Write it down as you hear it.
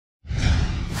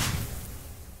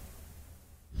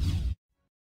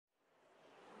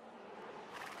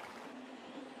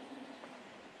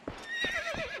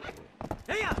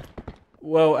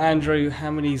Well, Andrew, how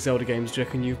many Zelda games do you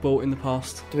reckon you've bought in the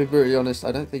past? To be brutally honest,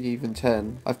 I don't think even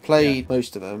 10. I've played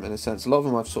most of them in a sense. A lot of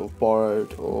them I've sort of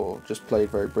borrowed or just played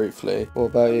very briefly. What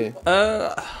about you?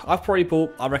 I've probably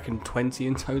bought, I reckon, 20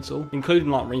 in total, including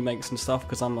like remakes and stuff,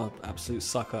 because I'm an absolute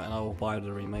sucker and I will buy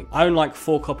the remake. I own like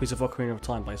 4 copies of Ocarina of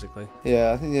Time, basically.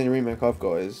 Yeah, I think the only remake I've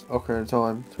got is Ocarina of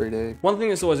Time 3D. One thing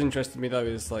that's always interested me though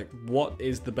is like, what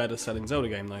is the better selling Zelda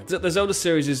game though? The Zelda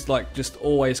series is like just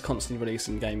always constantly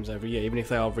releasing games every year, even if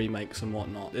they are remakes and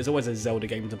whatnot. There's always a Zelda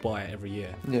game to buy every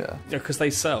year. Yeah. Because they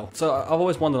sell. So I've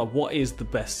always wondered, like, what is the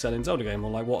best selling Zelda game,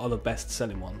 or like what are the best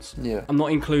selling ones? Yeah. I'm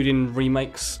not including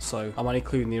remakes, so I'm only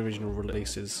including the original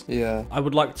releases. Yeah. I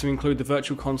would like to include the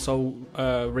Virtual Console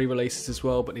re-releases as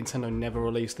well, but Nintendo never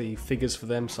released the figures for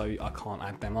them, so I can't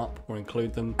add them up or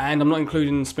include them. And I'm not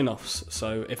including spin-offs,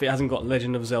 so if it hasn't got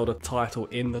Legend of Zelda title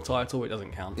in the title, it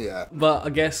doesn't count. Yeah. But I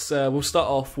guess we'll start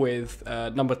off with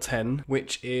number 10,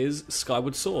 which is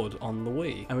Skyward Sword on the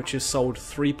Wii, and which has sold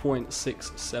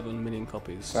 3.67 million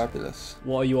copies. Fabulous.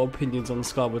 What are your opinions on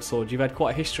Skyward Sword? You've had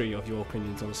quite a history of your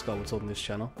opinions on Skyward Sword on this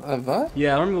channel. Have I?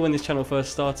 Yeah, I remember when this channel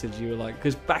first started, you were like,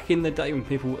 because back in the day when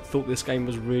people thought this game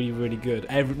was really, really good,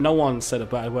 no one said a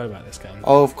bad word about this game.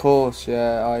 Oh, of course,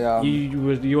 yeah. You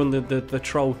were on the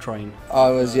troll train. I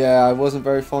was, yeah. I wasn't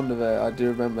very fond of it. I do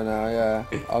remember now. Yeah,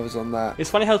 I was on that. It's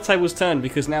funny how the tables turned,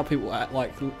 because now people act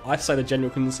like, I say the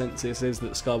general consensus is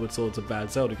that Skyward Sword's a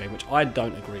bad Zelda game, which I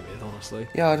don't agree with, honestly.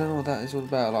 Yeah, I don't know what that is all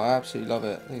about. Like, I absolutely love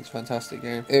it. I think it's a fantastic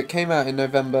game. It came out in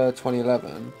November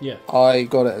 2011. Yeah. I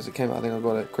got it as it came out. I think I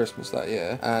got it at Christmas that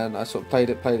year, and I sort of played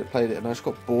it, and I just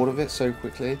got bored of it so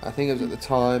quickly. I think it was at the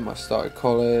time I started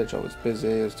college, I was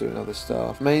busy, I was doing other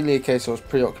stuff. Mainly a case I was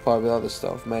preoccupied with other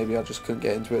stuff. Maybe I just couldn't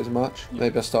get into it as much.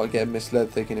 Maybe I started getting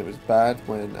misled thinking it was bad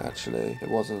when actually it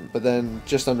wasn't. But then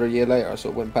just under a year later I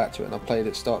sort of went back to it and I played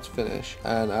it start to finish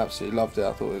and I absolutely loved it.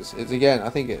 I thought it's again, I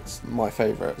think it's my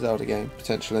favourite Zelda game,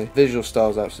 potentially. Visual style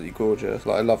is absolutely gorgeous.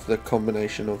 Like, I love the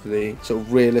combination of the sort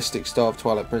of realistic style of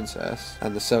Twilight Princess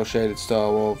and the cel-shaded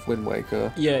style of Wind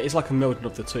Waker. Yeah, it's like a melding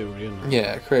of the two, really, isn't it?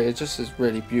 Yeah, it just is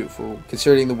really beautiful.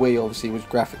 Considering the Wii obviously was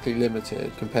graphically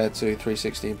limited compared to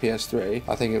 360 and PS3,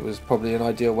 I think it was probably an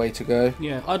ideal way to go.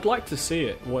 Yeah, I'd like to see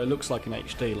it, what it looks like in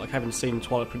HD, like having seen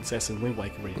Twilight Princess and Wind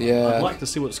Waker remake. Yeah. I'd like to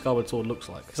see what Skyward Sword looks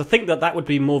like, because I think that would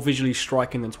be more visually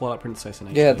striking than Twilight Princess in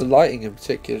HD. Yeah, the lighting in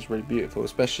particular is really beautiful,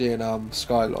 especially in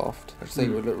Skyloft. I just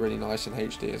think it would look really nice in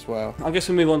HD as well. I guess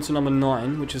we move on to number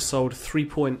 9, which has sold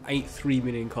 3.83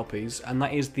 million copies, and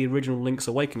that is the original Link's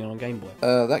Awakening on Game Boy.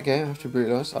 That game, I have to be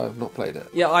really honest, I have not played it.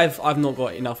 Yeah, I've not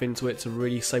got enough into it to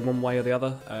really say one way or the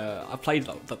other. I played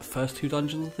like the first 2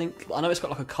 dungeons, I think. I know it's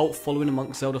got like a cult following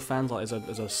amongst Zelda fans. Like,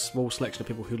 there's a small selection of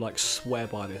people who like swear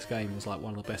by this game as like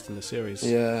one of the best in the series.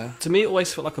 Yeah. To me, it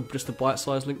always felt like just a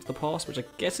bite-sized Link to the Past, which I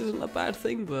guess isn't a bad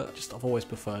thing, but I've always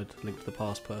preferred Link to the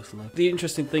Past personally. The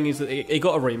interesting thing is that it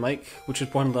got a remake, which was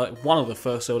one of the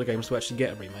first Zelda games to actually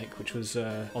get a remake, which was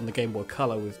on the Game Boy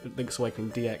Color with Link's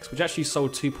Awakening DX, which actually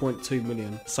sold 2.2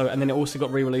 million. So, and then it also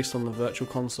got re-released on the Virtual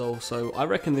Console. So I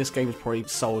reckon this game's probably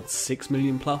sold 6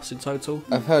 million plus in total.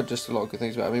 I've heard just a lot of good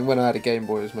things about it. I mean, when I had a Game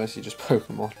Boy, it was mostly just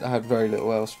Pokemon. I had very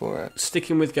little else for it.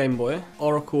 Sticking with Game Boy,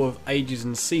 Oracle of Ages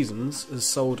and Seasons has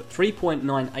sold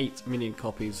 3.98 million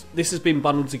copies. This has been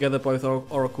bundled together, both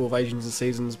Oracle of Ages and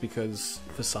Seasons, because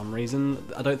for some reason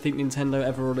I don't think Nintendo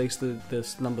ever released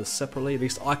the numbers separately. At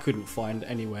least I couldn't find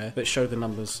anywhere that showed the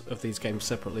numbers of these games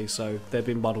separately, so they've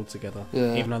been bundled together.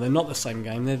 Yeah. Even though they're not the same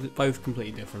game, they're both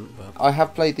completely different. But I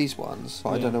have played these ones,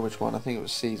 but Yeah. I don't know which one. I think it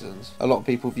was Seasons. A lot of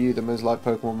people view them as like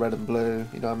Pokemon Red and Blue,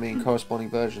 you know what I mean, corresponding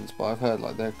versions, but I've heard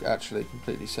like they're actually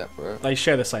completely separate. they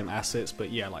share the same assets,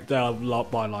 but yeah, like they're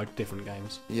by like different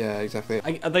games. Yeah, exactly.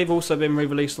 They've also been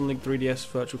re-released on the 3DS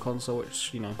Virtual Console,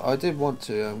 which, you know, I did want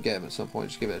to get them at some point,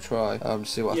 just give it a try, to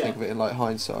see what I Yeah. think of it in like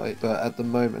hindsight, but at the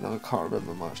moment I can't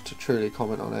remember much to truly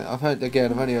comment on it. I've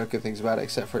only heard good things about it,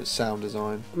 except for its sound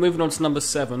design. moving on to number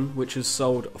 7, which has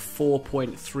sold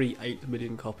 4.38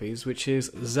 million copies, which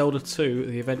is Zelda 2: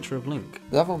 The Adventure of Link.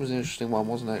 That one was an interesting one,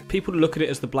 wasn't it? People look at it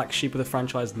as the black sheep of the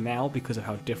franchise now because of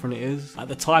how different it is. At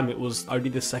the time, it was only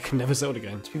the second ever Zelda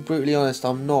game. To be brutally honest,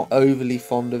 I'm not overly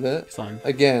fond of it. Fine.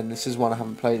 Again, this is one I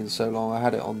haven't played in so long. I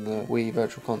had it on the Wii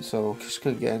Virtual Console, just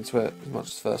couldn't get into it. much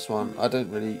as the first one. I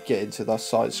don't really get into the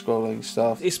side-scrolling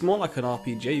stuff. It's more like an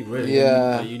RPG, really.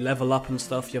 Yeah. You level up and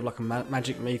stuff. You have like a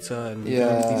magic meter and you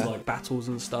Yeah. have these like battles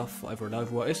and stuff over and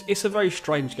over. It's a very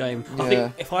strange game. I Yeah.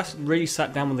 think if I really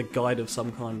sat down with a guide of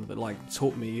some kind that like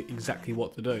taught me exactly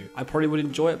what to do, I probably would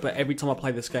enjoy it. But every time I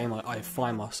play this game, I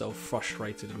find myself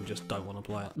frustrated and just don't want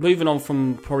to play it. Moving on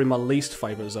from probably my least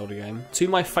favourite Zelda game to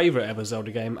my favourite ever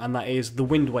Zelda game, and that is The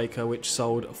Wind Waker, which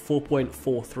sold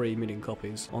 4.43 million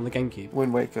copies on the GameCube.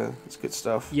 Wind Waker, it's good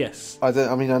stuff. Yes. I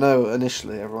know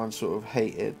initially everyone sort of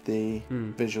hated the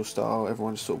visual style.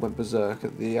 Everyone just sort of went berserk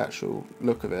at the actual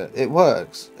look of it. It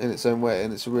works in its own way,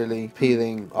 and it's a really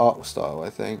appealing art style, I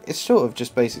think. It's sort of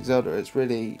just basic Zelda. It's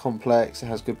really complex. It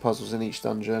has good puzzles in each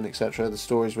dungeon, etc. The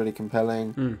story's really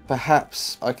compelling.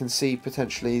 Perhaps I can see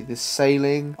potentially the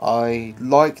sailing. I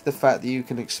like the fact that you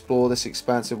can explore this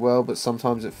expansive world, but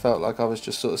sometimes it felt like I was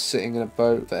just sort of sitting in a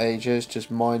boat for ages,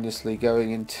 just mindlessly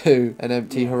going into an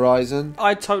empty horizon.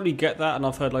 I totally get that, and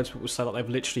I've heard loads of people say that they've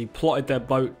literally plotted their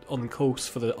boat on the course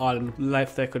for the island,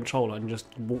 left their controller, and just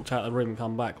walked out of the room and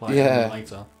come back like a minute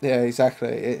later. Yeah, exactly.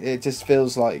 It just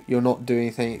feels like you're not doing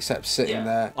anything except sitting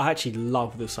there. I actually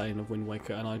love the sailing of Wind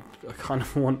Waker, and I kind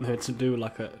of want them to do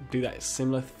that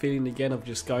similar feeling again of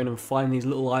just going and finding these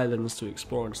little islands to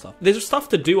explore and stuff. There's stuff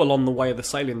to do along the way of the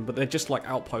sailing, but they're just like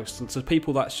outposts, and to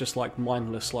people that's just like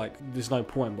mindless, like there's no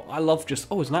point. But I love just,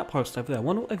 there's an outpost over there. I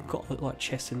wonder what they've got like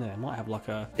chests in there. It might have like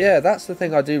a... Yeah, that's the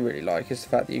thing I do really like, is the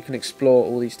fact that you can explore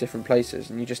all these different places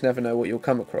and you just never know what you'll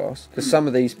come across, because some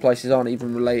of these places aren't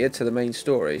even related to the main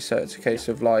story, so it's a case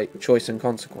of like choice and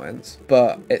consequence.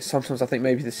 But it's sometimes I think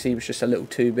maybe the sea was just a little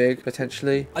too big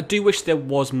potentially. I do wish there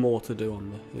was more to do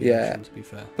on the ocean, to be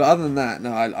fair. But other than that,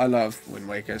 no, I love Wind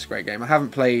Waker. It's a great game. I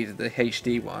haven't played the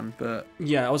HD one, but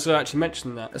yeah, I was going to actually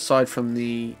mention that. Aside from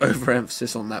the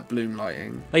overemphasis on that bloom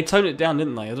lighting, they toned it down,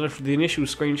 didn't they? I don't know if the initial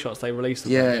screenshots they released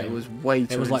of that game, it was way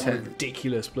too intense. Like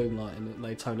ridiculous bloom lighting, and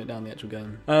they toned it down the actual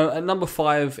game. At number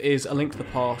 5 is A Link to the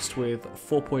Past with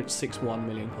 4.61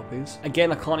 million copies.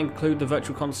 Again, I can't include the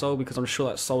Virtual Console because I'm sure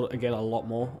that sold again a lot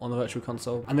more on the Virtual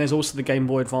Console. And there's also the Game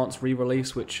Boy Advance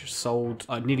re-release, which sold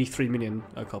nearly 3 million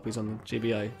copies on the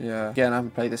GBA. Yeah. Again, I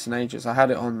haven't played this in ages. I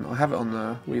have it on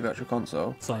the Wii Virtual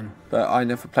Console. Same. But I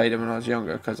never played it when I was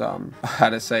younger because I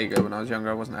had a Sega when I was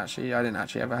younger. I didn't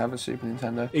actually ever have a Super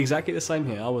Nintendo. Exactly the same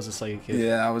here. I was a Sega kid.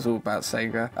 Yeah, I was all about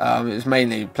Sega. It was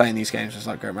mainly playing these games, just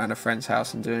like going around a friend's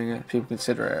house and doing it. People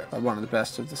consider it like one of the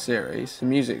best of the series. The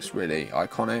music's really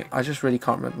iconic. I just really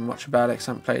can't remember much about it because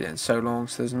I haven't played it in so long,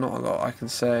 so there's not a lot I can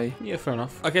say. Yeah, fair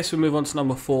enough. I guess we move on to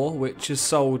number 4, which has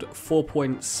sold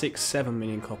 4.67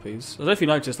 million copies. I don't know if you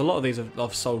noticed, a lot of these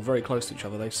have sold very close to each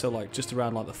other. They sell like just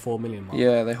around like the 4 million mark.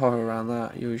 Yeah, they hover around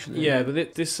that usually. Yeah,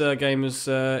 but this game is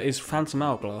Phantom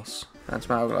Hourglass.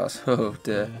 Phantom Hourglass. Oh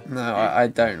dear. Yeah. No, I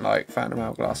don't like Phantom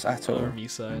Hourglass at all. What are you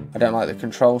saying? I don't like the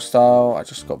control style. I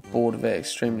just got bored of it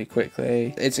extremely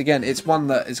quickly. It's one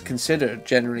that is considered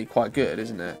generally quite good,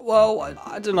 isn't it? Well,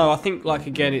 I don't know. I think like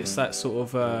again, it's that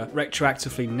sort of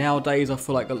retroactively nowadays. I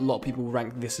feel like a lot of people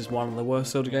rank this as one of the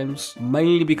worst Zelda games,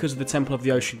 mainly because of the Temple of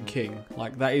the Ocean King.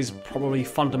 Like that is probably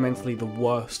fundamentally the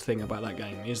worst thing about that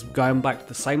game, is going back to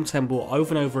the same temple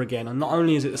over and over again. And not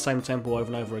only is it the same temple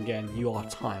over and over again, you are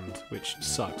timed, which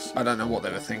sucks. I don't know what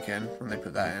they were thinking when they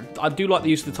put that in. I do like the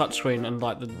use of the touchscreen and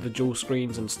like the dual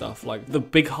screens and stuff. Like the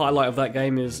big highlight of that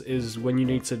game is when you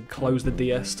need to close the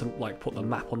DS to like put the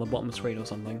map on the bottom screen or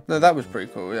something. No, that was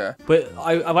pretty cool, yeah. But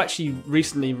I've actually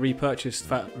recently repurchased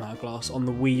Phantom Hourglass on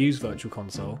the Wii U's Virtual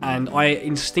Console, and I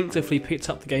instinctively picked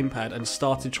up the gamepad and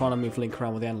started trying to move Link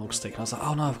around with the analog stick. And I was like,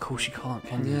 oh no, of course you can't,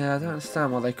 can you? Yeah, I don't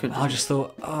understand why they couldn't. I just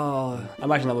thought, I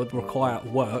imagine that would require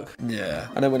work. Yeah.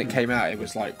 I know when it came out, it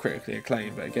was like critically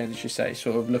acclaimed, but again, as you say,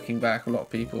 sort of looking back, a lot of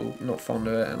people not fond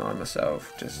of it, and I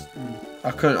myself just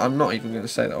I'm not even going to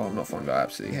say that I'm not fond of it. I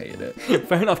absolutely hated it.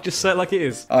 Fair enough, just say it like it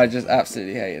is. I just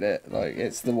absolutely hated it. Like,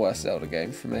 it's the worst Zelda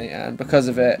game for me, and because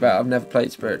of it, I've never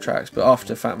played Spirit Tracks, but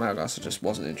after Phantom Hourglass I just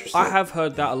wasn't interested. I have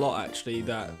heard that a lot actually,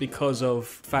 that because of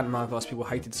Phantom Hourglass people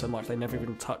hated so much they never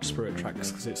even touched Spirit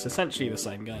Tracks because it's essentially the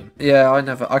same game. Yeah,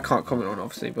 I can't comment on it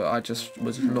obviously, but I just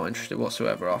was not interested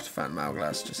whatsoever after Phantom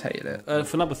Hourglass. Just hated it.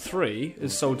 For number 3,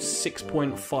 it's sold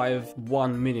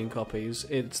 6.51 million copies.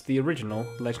 It's the original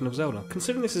Legend of Zelda.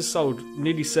 Considering this has sold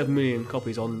nearly 7 million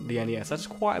copies on the NES, that's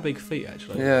quite a big feat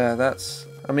actually. Yeah, that's...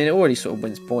 I mean, it already sort of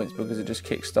wins points because it just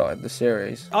kick-started the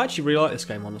series. I actually really like this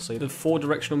game, honestly. The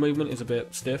 4-directional movement is a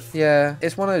bit stiff. Yeah,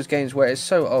 it's one of those games where it's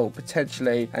so old,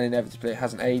 potentially, and inevitably it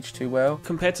hasn't aged too well.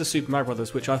 Compared to Super Mario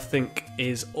Brothers, which I think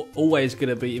is always going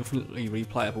to be infinitely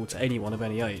replayable to anyone of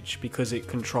any age because it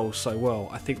controls so well,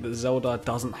 I think that Zelda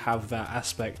doesn't have that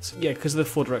aspect. Yeah, because of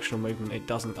the 4-directional movement, it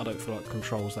doesn't, I don't feel like,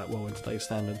 controls that well in today's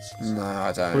standards. No,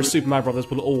 I don't. Whereas Super Mario Brothers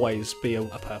will always be a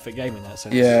perfect game in that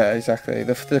sense. Yeah, exactly.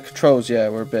 The controls,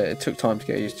 were a bit... It took time to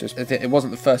get used to. It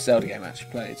wasn't the first Zelda game I actually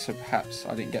played, so perhaps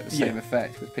I didn't get the same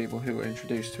effect with people who were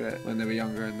introduced to it when they were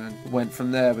younger and then went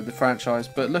from there with the franchise.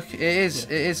 But look, it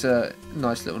is a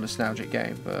nice little nostalgic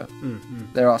game, but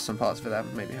there are some parts of it that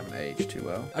maybe haven't aged too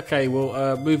well. Okay,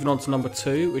 well, moving on to number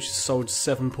 2, which has sold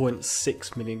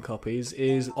 7.6 million copies,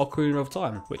 is Ocarina of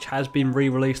Time, which has been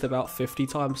re-released about 50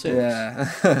 times since.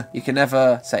 Yeah, you can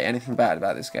never say anything bad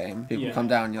about this game. People come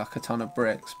down you like a ton of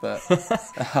bricks, but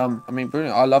I mean,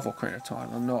 brilliant. I love Ocarina of Time.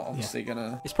 I'm not obviously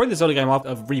gonna... It's probably the Zelda game I've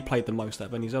replayed the most out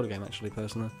of any Zelda game, actually,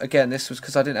 personally. Again, this was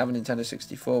because I didn't have a Nintendo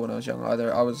 64 when I was young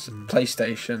either. I was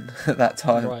PlayStation at that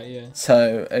time. Right, yeah.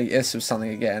 So this was something,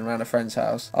 again, around a friend's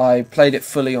house. I played it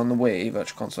fully on the Wii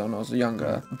Virtual Console when I was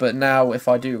younger, but now if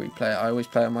I do replay it, I always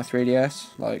play it on my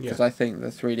 3DS, because I think the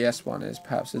 3DS one is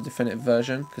perhaps the definitive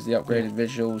version, because the upgraded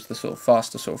visuals, the sort of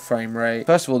faster sort of frame rate.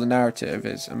 First of all, the narrative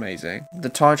is amazing. The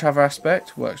time travel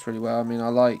aspect works really well. I mean, I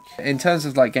like, in terms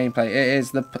of like gameplay, it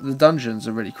is, the dungeons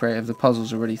are really creative, the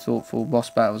puzzles are really thoughtful, boss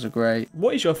battles are great.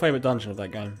 What is your favourite dungeon of that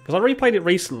game? Because I replayed it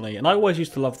recently, and I always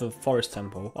used to love the Forest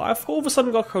Temple. I've all of a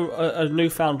sudden got a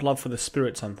newfound love for the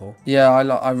Spirit Temple. Yeah,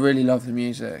 I really love the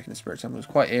music in the Spirit Temple. It's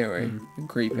quite eerie and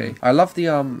creepy. I love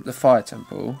the Fire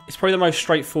Temple. It's probably the most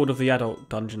straightforward of the adult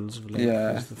dungeons of Link.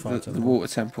 Yeah, the Water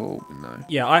Temple, no.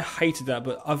 Yeah, I hated that,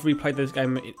 but I've replayed this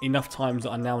game enough times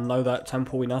that I now know that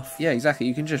temple enough. Yeah, exactly.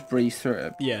 You can just breeze through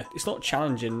it. Yeah, it's not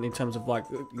challenging in terms of like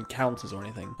encounters or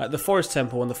anything. Like the Forest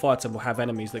Temple and the Fire Temple have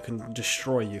enemies that can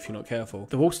destroy you if you're not careful.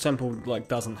 The Water Temple like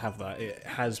doesn't have that. It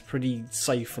has pretty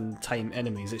safe and tame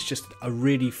enemies. It's just a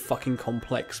really fucking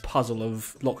complex puzzle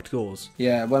of locked doors.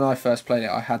 Yeah, when I first played it,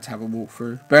 I had to have a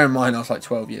walkthrough. Bear in mind, I was like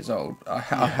 12 years old. I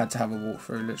had to have a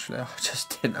walkthrough, literally. I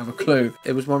just didn't have a clue.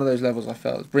 It was one of those levels I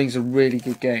felt brings a really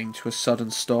good game to a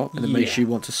sudden stop, and it makes you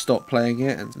want to stop playing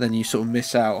it, and then you sort of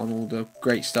miss out on all the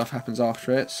great stuff happens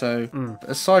after it. So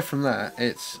aside from that,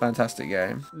 it's a fantastic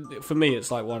game. For me,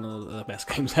 it's like one of the best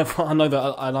games ever. I know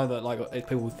that like if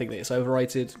people think that it's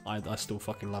overrated. I still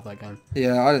fucking love that game.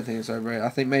 Yeah, I don't think it's overrated. I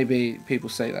think maybe people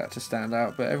say that to stand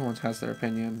out, but everyone has their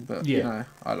opinion. But you know,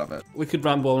 I love it. We could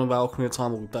ramble on about Ocarina of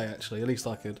Time all day, actually. At least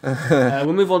I could.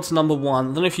 We'll move on to number 1.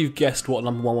 I don't know if you've guessed what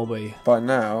number 1 will be. By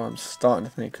now, I'm starting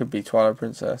to think it could be Twilight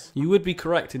Princess. You would be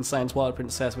correct in saying Twilight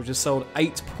Princess, which has sold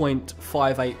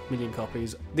 8.58 million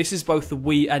copies. This is both the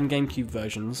Wii and GameCube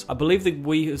versions. I believe the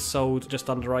Wii has sold just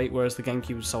under 8, whereas the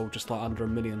GameCube has sold just like under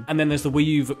 1 million. And then there's the Wii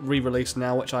U re-release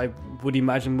now, which I would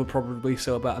imagine would probably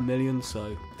sell about 1 million.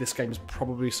 So this game's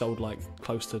probably sold like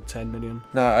close to 10 million.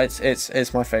 No,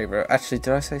 it's my favourite. Actually,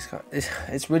 did I say Sky?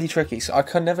 It's really tricky. So I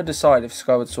can never decide if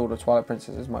Skyward Sword or Twilight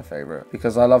Princess is my favourite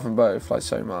because I love them both like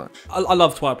so much. I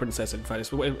love Twilight Princess. In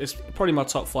fact, it's probably my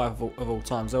top 5 of all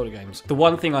time Zelda games. The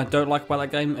one thing I don't like about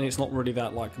that game, and it's not really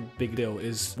that like big deal,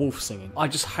 is wolf singing. I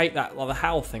just hate that, like the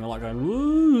howl thing. I like going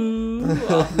woo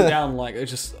up and down. Like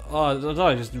it's just I don't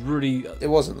know, just really. It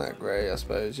wasn't that great, I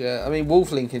suppose. Yeah, I mean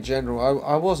Wolf Link in general,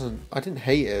 I didn't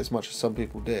hate it as much as some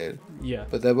people did. Yeah,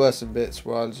 but there were some bits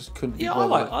where I just couldn't. Yeah, I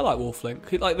like Wolf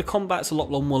Link. Like the combat's a lot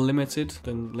more limited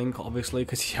than Link, obviously,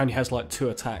 because he only has like 2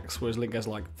 attacks, whereas Link has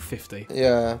like 50.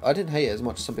 Yeah, I didn't hate it as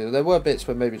much as some people. There were bits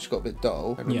where maybe it just got a bit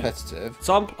dull and repetitive.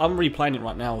 So I'm replaying it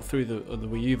right now through the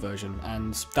Wii U version,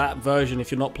 and that version,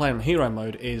 if you're not playing on Hero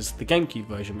mode, is the GameCube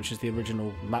version, which is the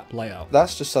original map layout.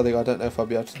 That's just something I don't know if I'll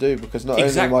be able to do because not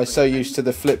only am I so used to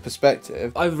the flip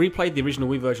perspective. I've replayed the original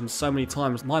Wii version so many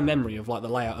times. My memory of like the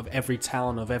layout of every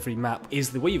town of every map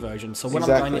is the Wii version. So when I'm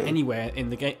going anywhere in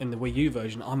the Wii U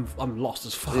version, I'm lost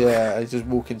as fuck. Yeah, I just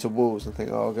walk into walls and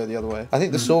think, oh, I'll go the other way. I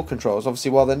think the sword controls,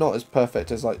 obviously, while they're not as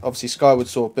perfect as like obviously Skyward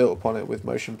Sword built upon it with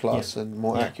motion plus and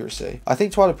more accuracy. I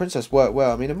think Twilight Princess worked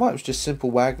well. I mean, it might have just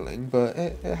simple waggling, but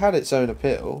it had its own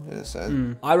appeal in a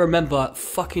sense. I remember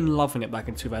fucking loving it back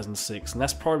in 2006, and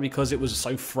that's probably because it was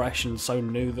so fresh and so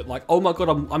new that like, oh my god,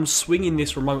 I'm swinging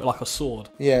this remote like a sword.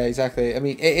 Yeah, exactly. I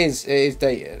mean, it is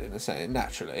dated in a sense.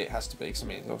 Naturally, it has to be because I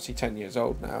mean, it's obviously 10 years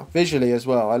old now. Visually as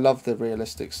well, I love the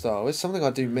realistic style. It's something I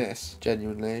do miss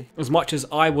genuinely. As much as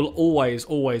I will always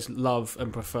love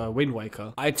and prefer Wind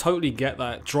Waker, I totally get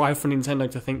that drive for Nintendo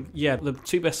to think, yeah, the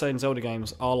 2 best-selling Zelda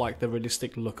games are like the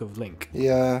realistic look of Link.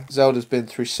 Yeah, Zelda's been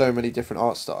through so many different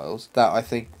art styles that I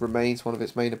think remains one of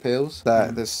its main appeals.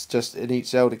 That there's just in each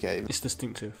Zelda game. It's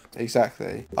distinctive.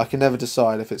 Exactly. I can never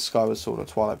decide if it's Skyward Sword or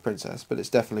Twilight Princess, but it's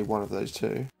definitely one of those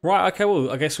two. Right, okay,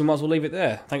 well, I guess we might as well leave it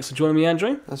there. Thanks for joining me,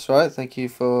 Andrew. That's right. Thank you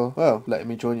for, well, letting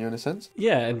me join you in a sense.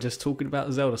 Yeah, and just talking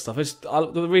about Zelda stuff.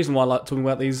 The reason why I like talking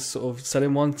about these sort of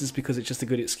selling ones is because it's just a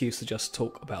good excuse to just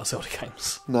talk about Zelda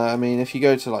games. No, I mean, if you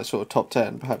go to like sort of top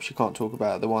 10, perhaps you can't talk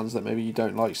about the ones that maybe you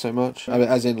don't like so much. I mean,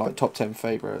 as in like top 10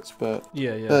 favourites, but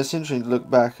yeah. It's interesting to look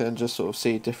back and just sort of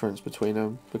see a difference between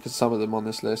them, because some of them on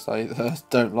this list I either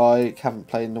don't like, haven't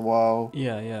played in a while.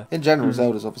 Yeah. In general,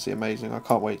 Zelda's obviously amazing. I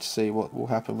can't wait to see what will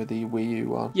happen with the Wii U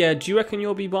one. Yeah, do you reckon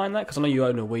you'll be buying that? Because I know you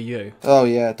own a Wii U. Oh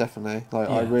yeah, definitely. Like,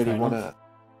 Yeah, I really fair want enough. it.